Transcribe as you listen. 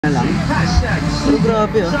na lang. Pero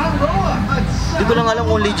grabe ah. Hindi ko lang alam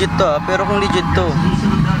kung legit to ah. Pero kung legit to,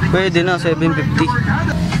 pwede na, 750.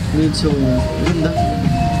 Mid-zone. Ganda.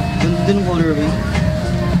 Ganda din ang colorway.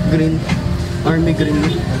 Green. Army green.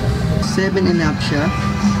 7.5 siya.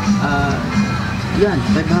 Yan,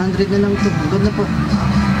 500 na lang to. Ganda po.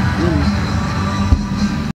 Yan.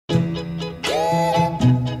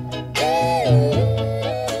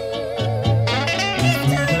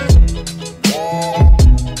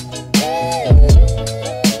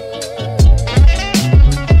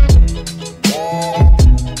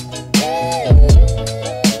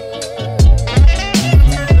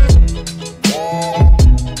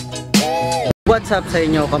 What's up sa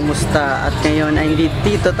inyo? Kamusta? At ngayon ay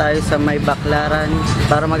dito tayo sa may Baclaran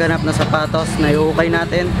para maghanap ng sapatos na iukay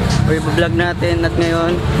natin o i-vlog natin. At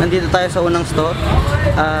ngayon, nandito tayo sa unang store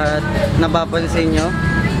at napapansin nyo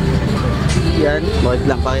yan, wait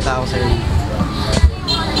lang, pakita ako sa inyo.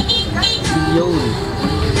 Yun,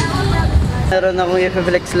 meron akong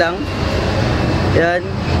i-flex lang yan,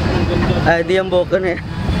 di ang buko na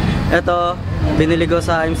ito, binili ko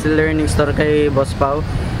sa I'm Still Learning store kay Boss Pao.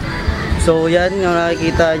 So yan, yung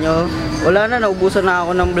nakikita nyo, wala na, naubusan na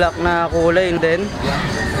ako ng black na kulay. And then,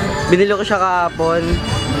 binili ko siya kahapon.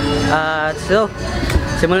 So,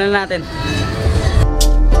 simulan natin.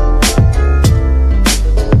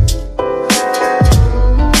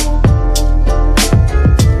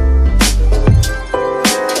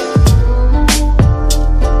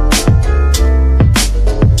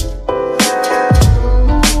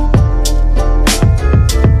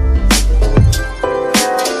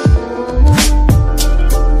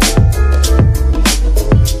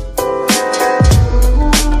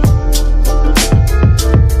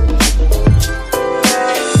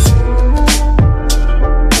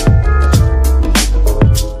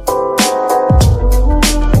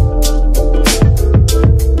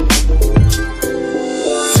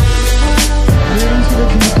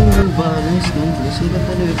 Sila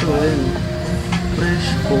pala ito, ayan.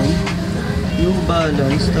 Fresh foam, New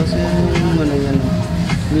Balance, tapos yung ano yan,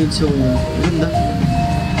 mid-zone yan. Ganda.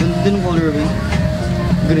 Ganda din ang colorway.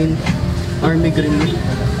 Green. Army green.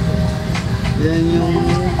 Yan yung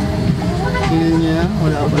heel niya.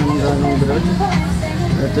 Wala pa naman ganong drag.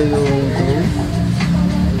 Ito yung toe.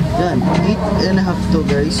 Yan. 8.5 to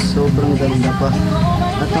guys. Sobrang ganda pa.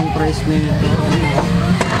 At ang price nito ay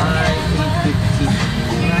 850.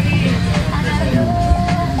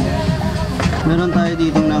 Meron tayo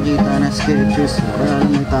ditong nakita na Skechers. Wala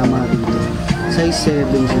namang tama dito. Size 7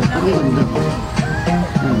 siya. Ang ganda.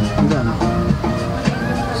 Ang ganda.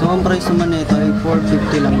 So ang price naman nito ay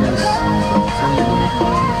 450 lang guys.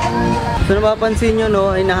 So napapansin nyo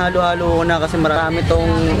no, ay nahalo-halo ko na kasi marami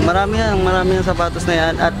ang sapatos na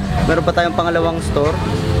yan. At meron pa tayong pangalawang store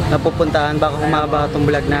na pupuntahan. Baka humaba itong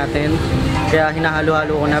vlog natin. Kaya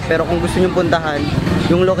hinahalo-halo ko na. Pero kung gusto nyo puntahan,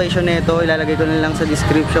 yung location nito ilalagay ko na lang sa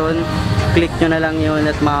description. Click nyo na lang yun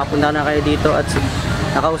at makapunta na kayo dito. At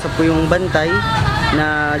nakausap ko yung bantay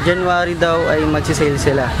na January daw ay magsisale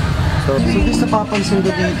sila. So guys, napapansin ko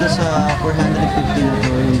dito sa 450 na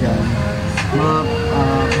to yung dyan. Mga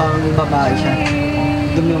pang babae siya.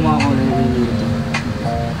 Dumi yung mga colorway dito.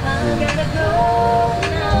 Ayan.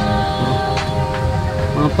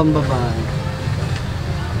 Mga pang babae.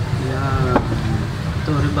 Ayan.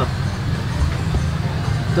 Ito, Reebok.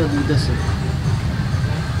 Ito, Adidas eh.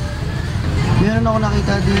 Meron ako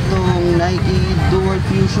nakita dito Nike Dual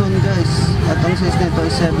Fusion guys. At ang size nito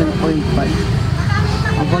ay 7.5.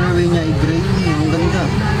 Ang colorway niya ay gray. Ang ganda.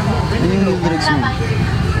 Yan yung heel drags mo.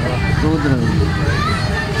 Road drag.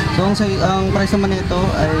 So ang price naman nito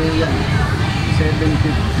ay yan,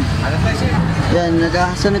 750. Yan,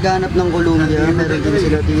 sa naghahanap ng Columbia, meron din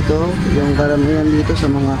sila dito. Yung karamihan dito sa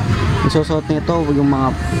mga nagsusot nito, yung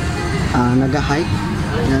mga nag-hike.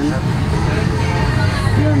 Yan.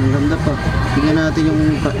 Yan, ang ganda pa. Tingnan natin yung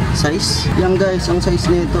size. Yan guys, ang size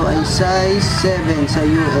nito ay size 7 sa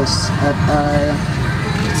US. At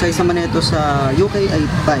size naman nito sa UK ay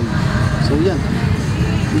 5. So yan.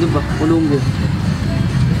 Hindi ba? Columbia.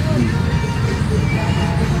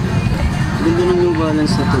 Ganda ng New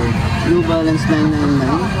Balance na to. New Balance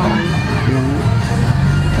 999. Yan.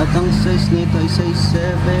 At ang size nito ay size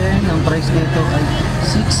 7. Ang price nito ay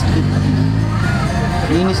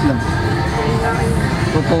 650. Linis lang.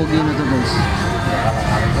 Popogi na to guys.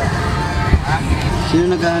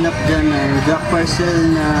 Sino naghahanap dyan ng black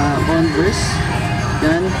parcel na Converse?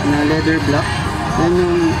 Yan, na leather black. Yan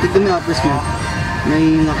yung, tignan yung uppers mo.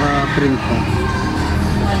 May naka-print pa.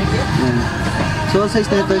 Yan. So size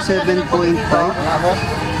na ito ay 7.5.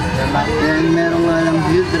 Yan, meron nga lang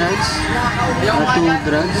heel drags at toe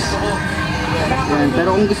drags. Yan. Pero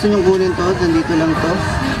kung gusto nyo kunin to, nandito lang to.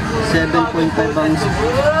 7.5 ang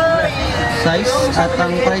size. At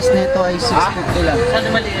ang price nito ay 650 lang. Yan.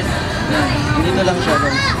 Nandito lang siya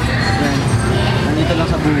guys. Yan. Nandito lang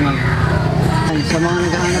sa bunga. Yan. Sa mga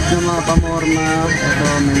naghahanap ng mga pamorma, ito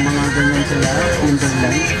may mga ganyan sila. Simple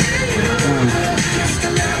lang. Yan.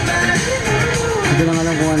 Hindi lang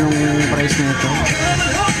alam kung anong price nito.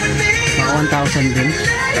 Baka 1,000 din.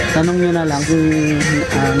 Tanong nyo na lang kung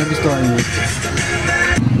nagustuhan nyo.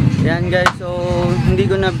 Yan guys, so hindi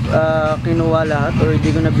ko na kinuha lahat or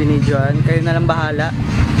hindi ko na binidyoan. Kayo na lang bahala.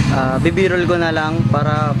 Bibirol ko na lang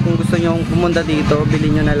para kung gusto nyo pumunta dito,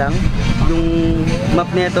 bilhin nyo na lang. Yung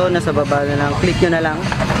map nito nasa baba na lang. Click nyo na lang.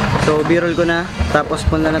 So birol ko na. Tapos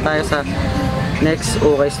punta na tayo sa next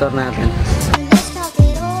Ukay store natin.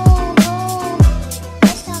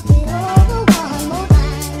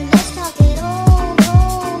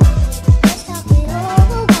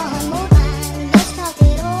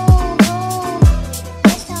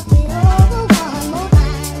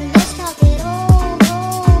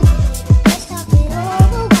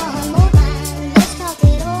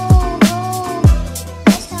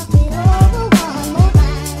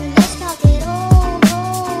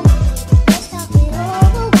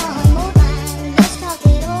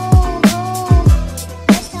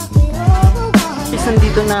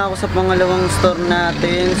 Dito na ako sa pangalawang store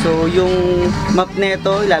natin. So yung map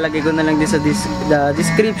nito ilalagay ko na lang din sa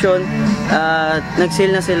description.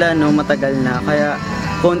 Nag-sale na sila no, matagal na. Kaya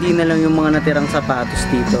konti na lang yung mga natirang sapatos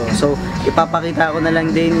dito. So ipapakita ko na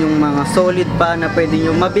lang din yung mga solid pa na pwede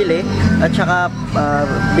nyo mabili. At saka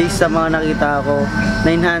based sa mga nakita ko,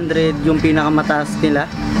 900 yung pinakamataas nila.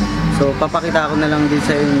 So papakita ko na lang din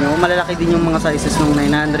sa inyo. Malalaki din yung mga sizes ng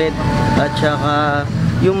 900. At saka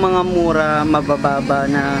yung mga mura, mabababa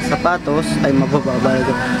na sapatos, ay mabababa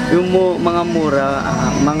ito. Yung mga mura,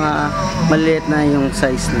 mga maliit na yung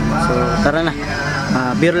size nila. So tara na,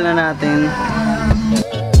 biro na natin.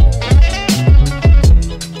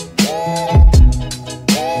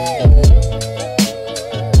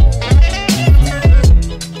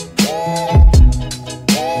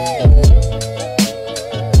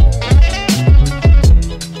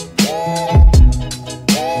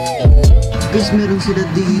 Guys, meron sila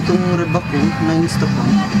ditong rebak ko, 9 stock ko.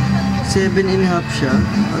 7.5 siya.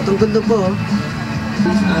 At ang ganda po.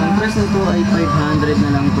 Ang price na to ay 500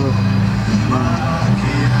 na lang to.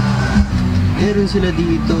 Meron sila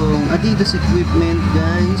ditong Adidas equipment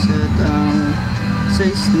guys. At ang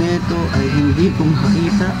size nito ay hindi ko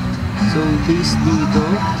makita. So base dito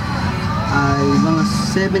ay mga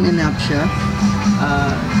 7.5 siya.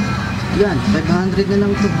 Yan, 500 na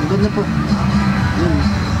lang to. Ang ganda po.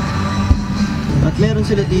 Yan. At meron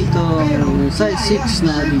sila dito size 6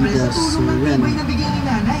 na Adidas. So yan.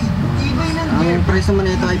 Ang price naman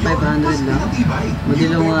nito ay 500 lang.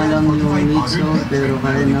 Madilaw nga lang yung midsole, pero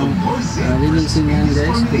kaya nang linisin yan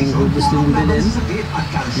guys kung gusto nyo bilhin.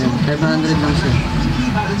 Yan, 500 lang siya.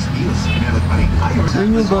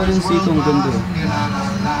 Ayun yung balance dito, ang ganda.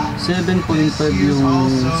 7.5 yung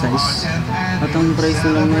size. At ang price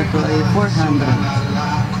na lang nito ay 400.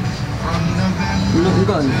 Ang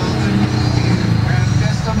ganda.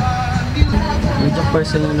 Medyo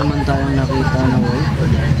person na naman tayong nakita na wall.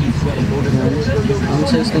 Ang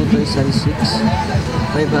size nito ay size 6.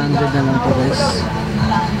 500 na lang to guys.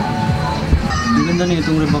 Ang ganda na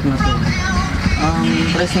itong rebak na to. Ang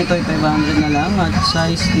price nito ay 500 na lang at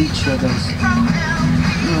size 8 siya guys.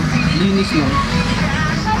 Linis mo.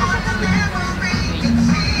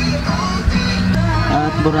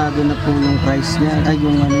 At burado na po yung price niya. Ay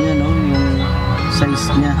yung ano niya no, yung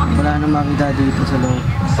size niya. Wala na makita dito sa loob.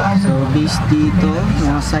 So base dito,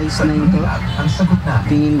 mga size na ito.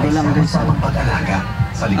 Tingin ko lang guys.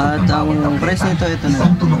 At ang price nito, ito na.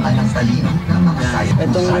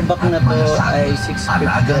 Itong rebak na to ay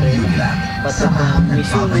 650 rin. At itong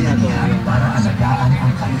Mizuno na to.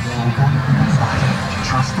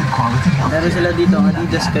 Meron sila dito ang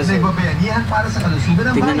Adidas kasi.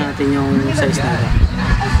 Tingnan natin yung size nito.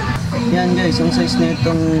 Yan guys, ang size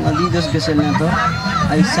nitong Adidas Gazelle na to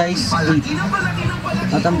ay size 8.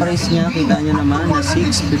 At ang price niya, kita nyo naman na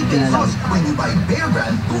 650 na lang.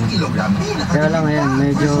 Kaya lang ayan,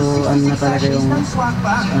 medyo ano na talaga yung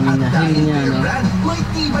ano niya, heel niya, no?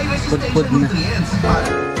 Pud-pud na.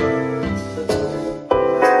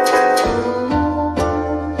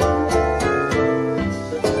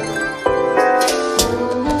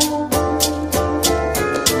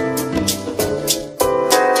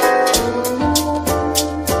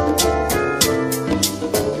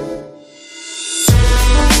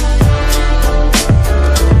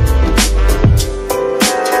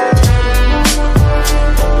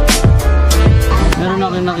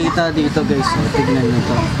 makita dito guys. So, tignan nyo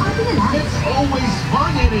to.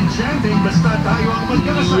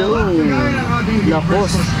 Yung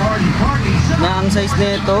lakos na ang size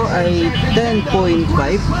nito ay 10.5.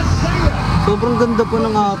 Sobrang ganda po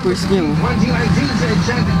ng uppers niya. Oh.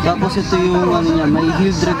 Tapos ito yung ano niya, may heel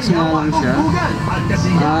drugs nga lang siya.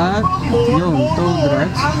 At yung toe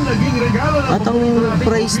drugs. At ang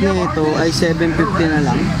price nito ay 750 na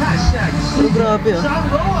lang. Pero grabe ah.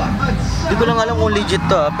 Hindi ko lang alam kung legit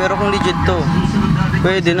to ah, pero kung legit to,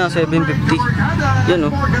 pwede na 750. Yan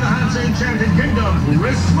oh.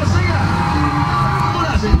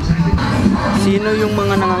 Sino yung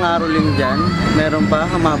mga nangangaroling dyan? Meron pa,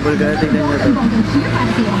 hamabol ka, tignan nyo to.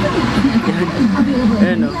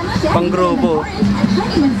 Ayan o, pang grupo.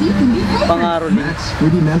 Pangaroling.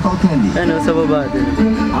 Ayan o, sa baba din.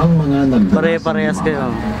 Pare-parehas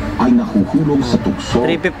kayo. Ay nakuhulog sa tukso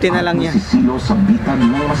 350 na lang yan. sa bitan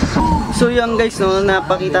ng masasama. So yan guys, no,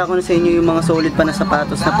 napakita ko na sa inyo yung mga solid pa na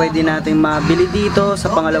sapatos na pwede natin mabili dito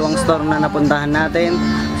sa pangalawang store na napuntahan natin.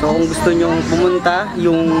 So kung gusto nyo pumunta,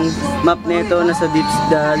 yung map nito nasa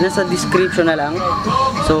description na lang.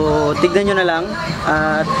 So tignan nyo na lang.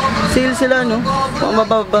 At sale sila, no?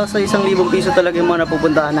 Mababa sa 1,000 piso talaga yung mga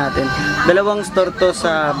napupuntahan natin. Dalawang store to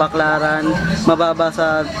sa Baclaran, mababa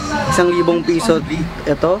sa 1,000 piso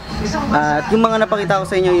ito. At yung mga napakita ko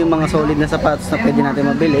sa inyo, yung mga solid na sapatos na pwede natin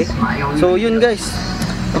mabili. So yun guys,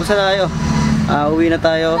 tapos na tayo. Uwi na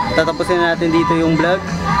tayo. Tatapusin na natin dito yung vlog.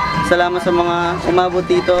 Salamat sa mga umabot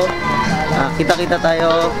dito. Kita-kita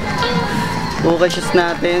tayo. Ukay shoes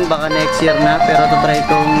natin, baka next year na. Pero try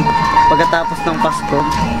kong pagkatapos ng Pasko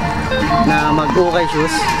na mag-ukay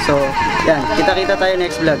shoes. So yan, kita-kita tayo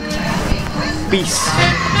next vlog. Peace!